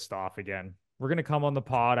be pissed off again. We're going to come on the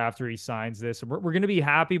pod after he signs this, and we're going to be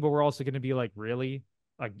happy, but we're also going to be like, really?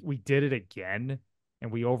 Like, we did it again,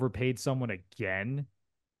 and we overpaid someone again?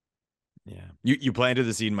 Yeah. You planted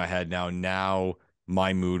the seed in my head. Now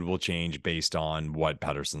my mood will change based on what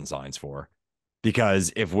Pettersson signs for.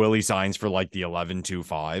 Because if Willie signs for like the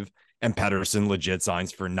 11.25 and Pettersson legit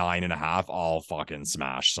signs for 9.5, I'll fucking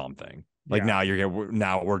smash something. Like, now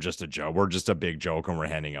we're just a joke. We're just a big joke and we're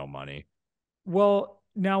handing out money. Well,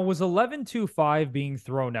 now was 11.25 being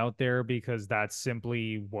thrown out there because that's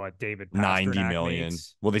simply what David Pastrnak 90 million.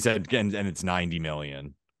 makes? Well, they said, and it's 90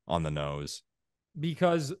 million on the nose.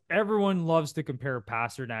 Because everyone loves to compare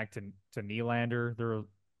Pastrnak to Nylander.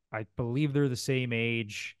 I believe they're the same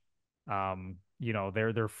age.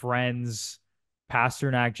 They're friends.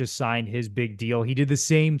 Pastrnak just signed his big deal. He did the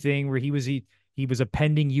same thing where he was a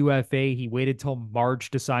pending UFA. He waited till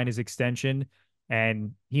March to sign his extension,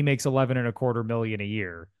 and he makes 11.25 million a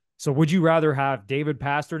year. So would you rather have David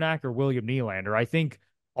Pastrnak or William Nylander? I think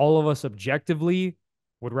all of us objectively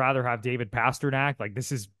would rather have David Pastrnak. Like,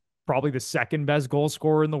 this is probably the second best goal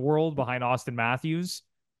scorer in the world behind Austin Matthews.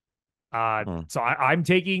 So I'm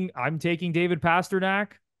taking David Pastrnak.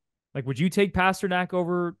 Like, would you take Pastrnak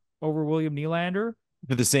over William Nylander?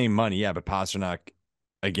 For the same money, yeah, but Pastrnak,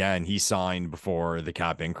 again, he signed before the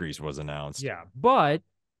cap increase was announced. Yeah, but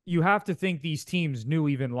you have to think these teams knew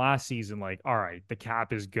even last season, like, all right, the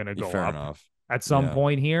cap is gonna go Fair up enough. at some Yeah.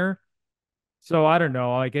 point here. So I don't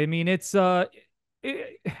know. Like, I mean, it,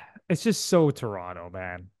 it's just so Toronto,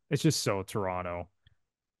 man. It's just so Toronto.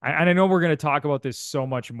 And I know we're gonna talk about this so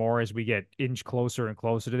much more as we get inch closer and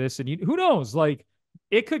closer to this. And who knows? Like,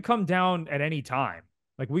 it could come down at any time.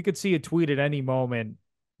 Like, we could see a tweet at any moment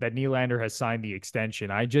that Nylander has signed the extension.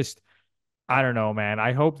 I don't know, man.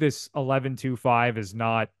 I hope this 11.25 is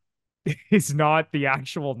not is not the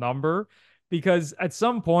actual number, because at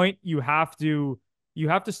some point you have to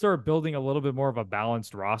start building a little bit more of a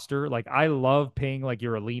balanced roster. Like, I love paying like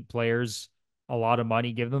your elite players a lot of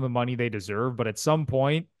money, give them the money they deserve, but at some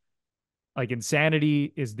point, like,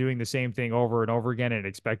 insanity is doing the same thing over and over again and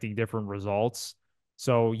expecting different results.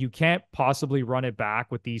 So you can't possibly run it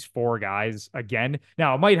back with these four guys again.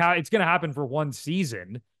 Now, it's going to happen for one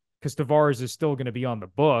season because Tavares is still going to be on the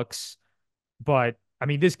books, but I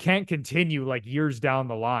mean, this can't continue like years down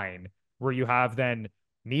the line where you have then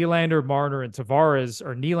Nylander, Marner, and Tavares,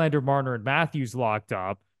 or Nylander, Marner, and Matthews locked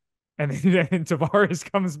up. And then Tavares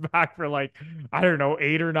comes back for like, I don't know,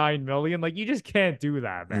 8 or 9 million. Like, you just can't do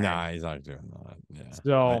that, man. Nah, he's not doing that. Yeah.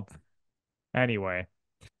 So anyway,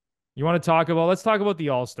 let's talk about the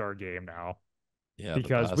All-Star game now, Yeah, the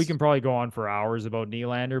because we best. can probably go on for hours about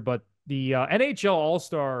Nylander, but the NHL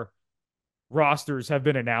All-Star rosters have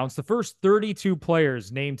been announced. The first 32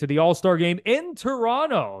 players named to the All-Star game in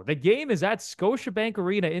Toronto. The game is at Scotiabank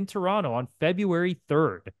Arena in Toronto on February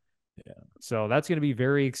 3rd. Yeah. So that's going to be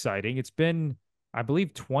very exciting. It's been, I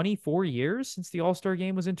believe, 24 years since the All-Star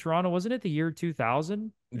game was in Toronto. Wasn't it the year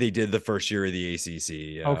 2000? They did the first year of the ACC.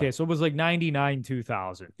 Yeah. Okay, so it was like 99,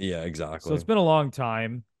 2000. Yeah, So it's exactly. been a long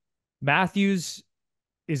time. Matthews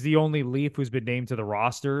is the only Leaf who's been named to the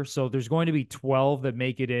roster. So there's going to be 12 that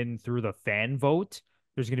make it in through the fan vote.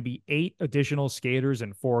 There's going to be 8 additional skaters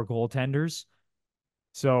and 4 goaltenders.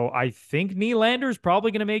 So I think Nylander's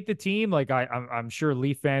probably going to make the team. Like, I'm sure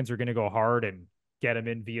Leaf fans are going to go hard and get him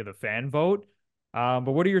in via the fan vote. But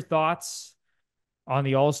what are your thoughts on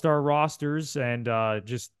the All-Star rosters, and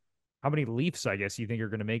just how many Leafs, I guess, you think are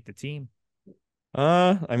going to make the team?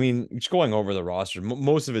 I mean, just going over the roster,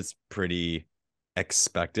 most of it's pretty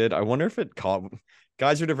expected. I wonder if it caught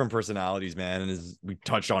guys are different personalities, man. And as we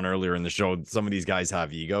touched on earlier in the show, some of these guys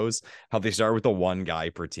have egos. How they start with the one guy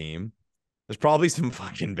per team. There's probably some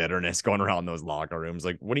fucking bitterness going around those locker rooms.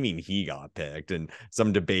 Like, what do you mean he got picked? And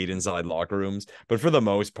some debate inside locker rooms. But for the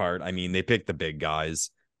most part, I mean, they pick the big guys.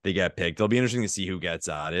 They get picked. It'll be interesting to see who gets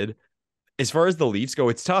added. As far as the Leafs go,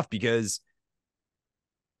 it's tough because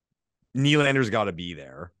Nylander's got to be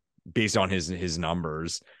there based on his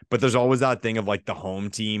numbers. But there's always that thing of like the home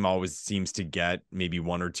team always seems to get maybe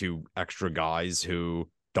 1 or 2 extra guys who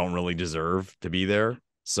don't really deserve to be there.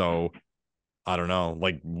 So I don't know.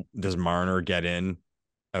 Like, does Marner get in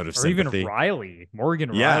out of Or even sympathy?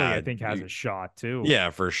 Morgan Riley, I think, has a shot too.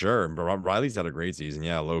 Yeah, for sure. But Riley's had a great season.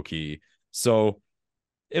 Yeah, low key. So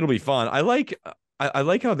it'll be fun. I like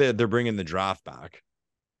how they're bringing the draft back.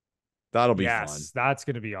 That'll be fun. Yes, that's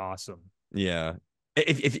going to be awesome. Yeah.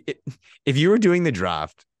 If you were doing the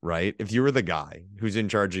draft, right? If you were the guy who's in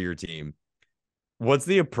charge of your team, what's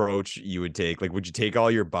the approach you would take? Like, would you take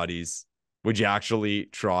all your buddies? Would you actually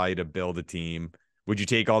try to build a team? Would you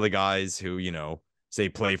take all the guys who, say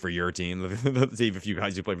play for your team? Let's say if a few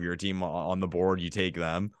guys who play for your team on the board, you take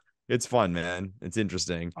them. It's fun, man. It's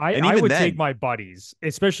interesting. And I even would then, take my buddies,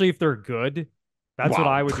 especially if they're good. That's what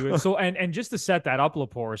I would do. So, and just to set that up,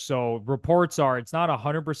 Lepore. So reports are, it's not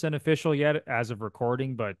 100% official yet as of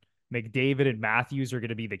recording, but McDavid and Matthews are going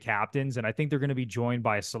to be the captains, and I think they're going to be joined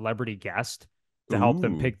by a celebrity guest to help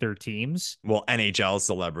them pick their teams. Well, NHL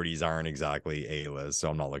celebrities aren't exactly A-list, so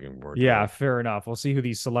I'm not looking forward to Yeah, it. fair enough. We'll see who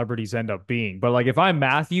these celebrities end up being. But like, if I'm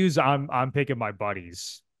Matthews, I'm picking my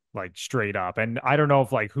buddies, like, straight up. And I don't know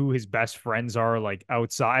if like who his best friends are, like,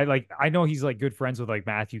 outside. Like, I know he's like good friends with like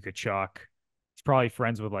Matthew Tkachuk. He's probably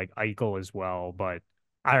friends with like Eichel as well, but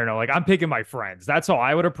I don't know. Like, I'm picking my friends. That's how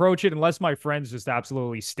I would approach it, unless my friends just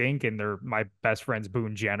absolutely stink and they're my best friend's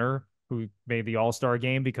Boone Jenner, who made the All-Star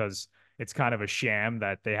game, because it's kind of a sham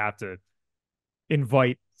that they have to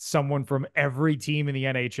invite someone from every team in the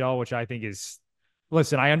NHL, which I think is,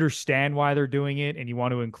 listen, I understand why they're doing it, and you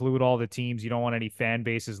want to include all the teams. You don't want any fan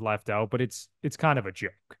bases left out, but it's kind of a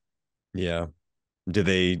joke. Yeah. Do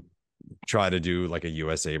they try to do like a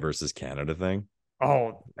USA versus Canada thing?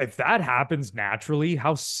 Oh, if that happens naturally,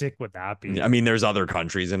 how sick would that be? I mean, there's other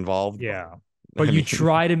countries involved. Yeah. But you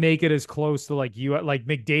try to make it as close to like you, like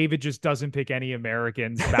McDavid just doesn't pick any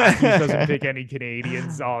Americans. Matthews doesn't pick any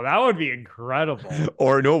Canadians. Oh, that would be incredible.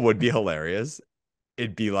 Or no, it would be hilarious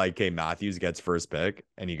it'd be like, hey, Matthews gets first pick,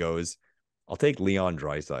 and he goes, "I'll take Leon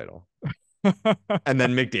Draisaitl." And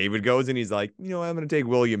then McDavid goes and he's like, I'm going to take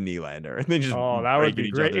William Nylander. And they just Oh, that would break at be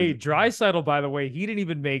each great. Hey, other. Draisaitl, by the way, he didn't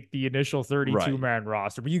even make the initial 32 Right. man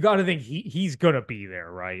roster, but you got to think he's gonna be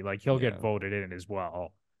there, right? Like he'll get Yeah. voted in as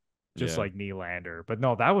well, just Yeah. like Nylander. But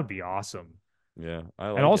no, that would be awesome. Yeah. I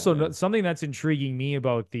And like it, also man. something that's intriguing me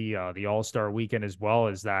about the All-Star weekend as well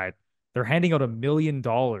is that they're handing out $1 million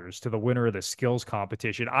to the winner of the skills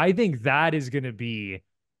competition. I think that is going to be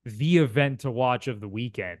the event to watch of the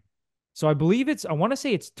weekend. So I want to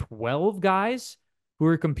say it's 12 guys who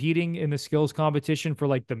are competing in the skills competition for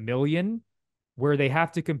like the million, where they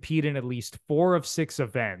have to compete in at least 4 of 6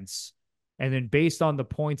 events. And then based on the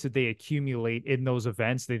points that they accumulate in those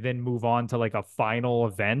events, they then move on to like a final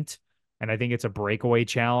event. And I think it's a breakaway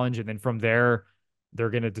challenge. And then from there, they're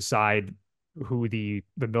going to decide who the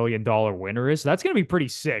 $1 million winner is. So that's going to be pretty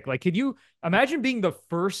sick. Like, could you imagine being the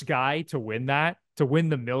first guy to win that, to win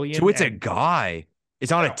the million? So it's a And guy. It's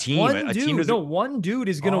not a team. one A team dude, doesn't. no, one dude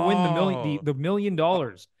is going to win Oh. the $1 million.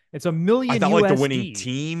 It's a I million thought like the winning USD.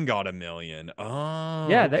 team got $1 million. Oh,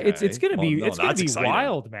 Yeah, it's okay. gonna Well, be no, it's gonna that's be exciting.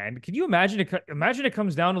 wild, man. Can you imagine imagine it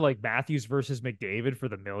comes down to like Matthews versus McDavid for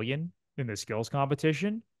the million in the skills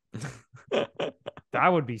competition? That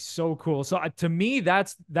would be so cool. So to me,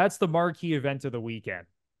 that's the marquee event of the weekend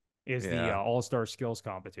is the Yeah. All-Star skills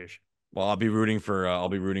competition. Well, I'll be rooting for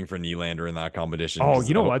Nylander in that competition Oh, because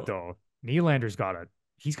you know what though? Nylander's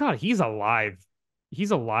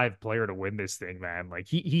he's a live player to win this thing, man. Like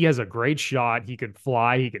he has a great shot. He can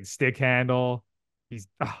fly. He can stick handle. He's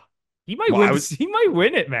he might well, win. He might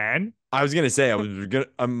win it, man. I was gonna say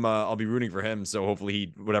I'll be rooting for him. So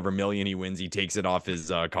hopefully whatever million he wins, he takes it off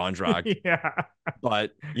his contract. Yeah.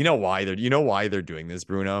 But you know why they're doing this,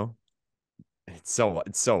 Bruno? It's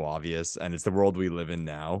so obvious, and it's the world we live in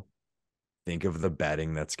now. Think of the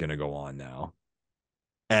betting that's gonna go on now.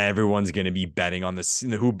 Everyone's gonna be betting on this.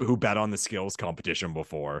 Who bet on the skills competition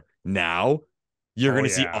before? Now you're Oh gonna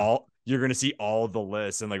see yeah. all the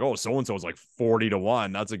lists and like, oh, so and so is like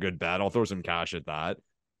 40-1. That's a good bet. I'll throw some cash at that.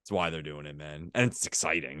 That's why they're doing it, man. And it's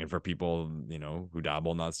exciting. And for people, who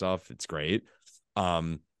dabble in that stuff, it's great.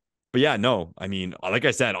 But yeah, no, I mean, like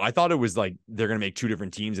I said, I thought it was like they're gonna make 2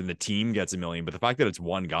 different teams and the team gets $1 million. But the fact that it's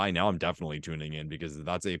one guy now, I'm definitely tuning in because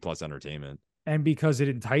that's A+ entertainment. And because it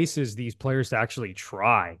entices these players to actually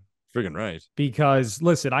try. Freaking right. Because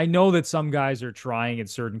listen, I know that some guys are trying in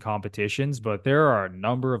certain competitions, but there are a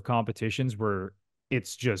number of competitions where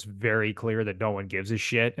it's just very clear that no one gives a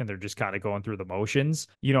shit and they're just kind of going through the motions.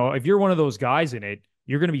 If you're one of those guys in it,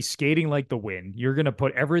 you're going to be skating like the wind. You're going to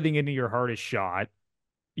put everything into your hardest shot.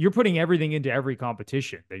 You're putting everything into every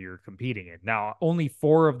competition that you're competing in. Now, only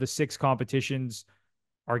 4 of the 6 competitions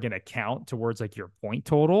are going to count towards like your point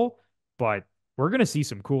total, but we're going to see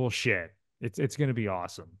some cool shit. It's going to be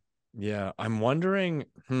awesome. Yeah, I'm wondering.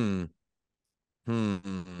 Hmm.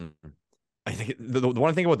 I think the one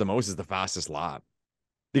I think about the most is the fastest lap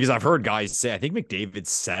because I've heard guys say I think McDavid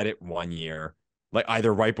said it one year, like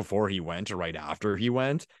either right before he went or right after he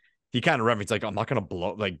went. He kind of referenced like I'm not gonna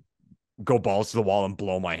go balls to the wall and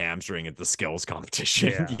blow my hamstring at the skills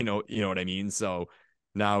competition. Yeah. You know what I mean. So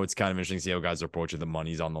now it's kind of interesting to see how guys are approaching the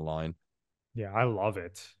money's on the line. Yeah, I love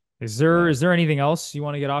it. Is there anything else you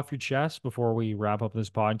want to get off your chest before we wrap up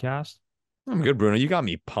this podcast? I'm good, Bruno. You got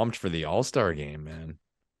me pumped for the All-Star game, man.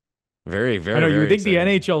 Very, I very, know you very think the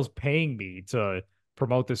exciting. NHL's paying me to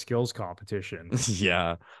promote the skills competition.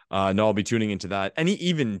 Yeah. No, I'll be tuning into that. And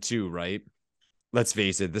even too, right? Let's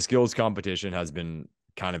face it, the skills competition has been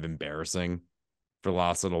kind of embarrassing for the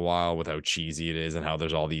last little while with how cheesy it is and how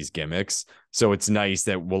there's all these gimmicks. So it's nice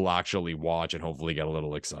that we'll actually watch and hopefully get a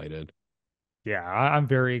little excited. Yeah, I'm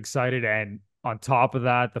very excited. And on top of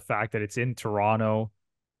that, the fact that it's in Toronto,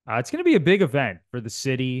 it's going to be a big event for the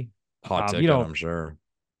city. Hot Um, you ticket, know, I'm sure.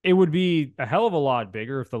 it would be a hell of a lot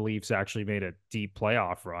bigger if the Leafs actually made a deep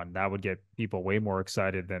playoff run. That would get people way more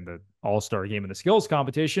excited than the All-Star game and the skills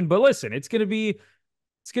competition. But listen, it's going to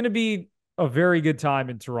be a very good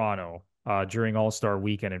time in Toronto during All-Star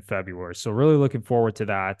weekend in February. So really looking forward to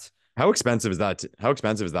that. How expensive is that? How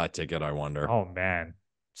expensive is that ticket? I wonder. Oh man,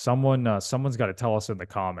 someone's got to tell us in the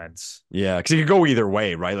comments. Yeah, because it could go either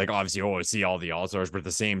way, right? Like obviously, oh, see all the All Stars, but at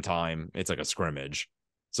the same time, it's like a scrimmage.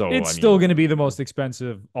 So It's I still mean, going to be the most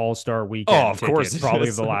expensive All-Star oh, weekend of course ticket it probably of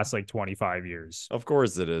is. the last like 25 years. Of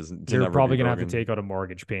course it is. To You're never be probably going to have to broken. take out a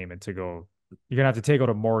mortgage payment to go. You're going to have to take out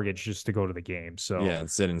a mortgage just to go to the game. Yeah, So, and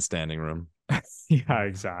sit in standing room. yeah,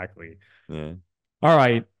 exactly. Yeah. All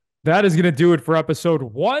right. That is going to do it for episode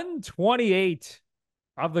 128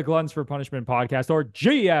 of the Gluns for Punishment podcast or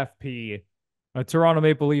GFP. A Toronto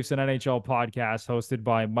Maple Leafs and NHL podcast hosted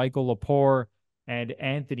by Michael Lepore and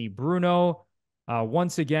Anthony Bruno.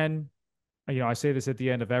 Once again, I say this at the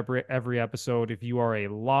end of every episode. If you are a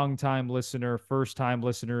long-time listener, first-time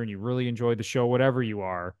listener, and you really enjoyed the show, whatever you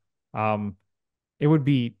are, it would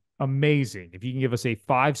be amazing if you can give us a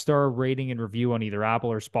 5-star rating and review on either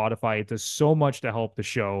Apple or Spotify. It does so much to help the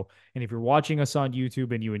show. And if you're watching us on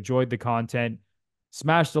YouTube and you enjoyed the content,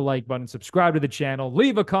 smash the like button, subscribe to the channel,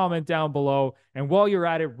 leave a comment down below. And while you're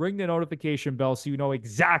at it, ring the notification bell so you know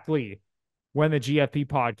exactly when the GFP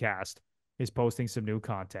podcast is posting some new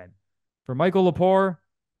content. For Michael Lepore,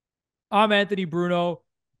 I'm Anthony Bruno.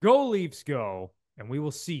 Go Leafs, go. And we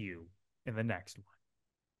will see you in the next one.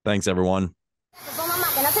 Thanks, everyone.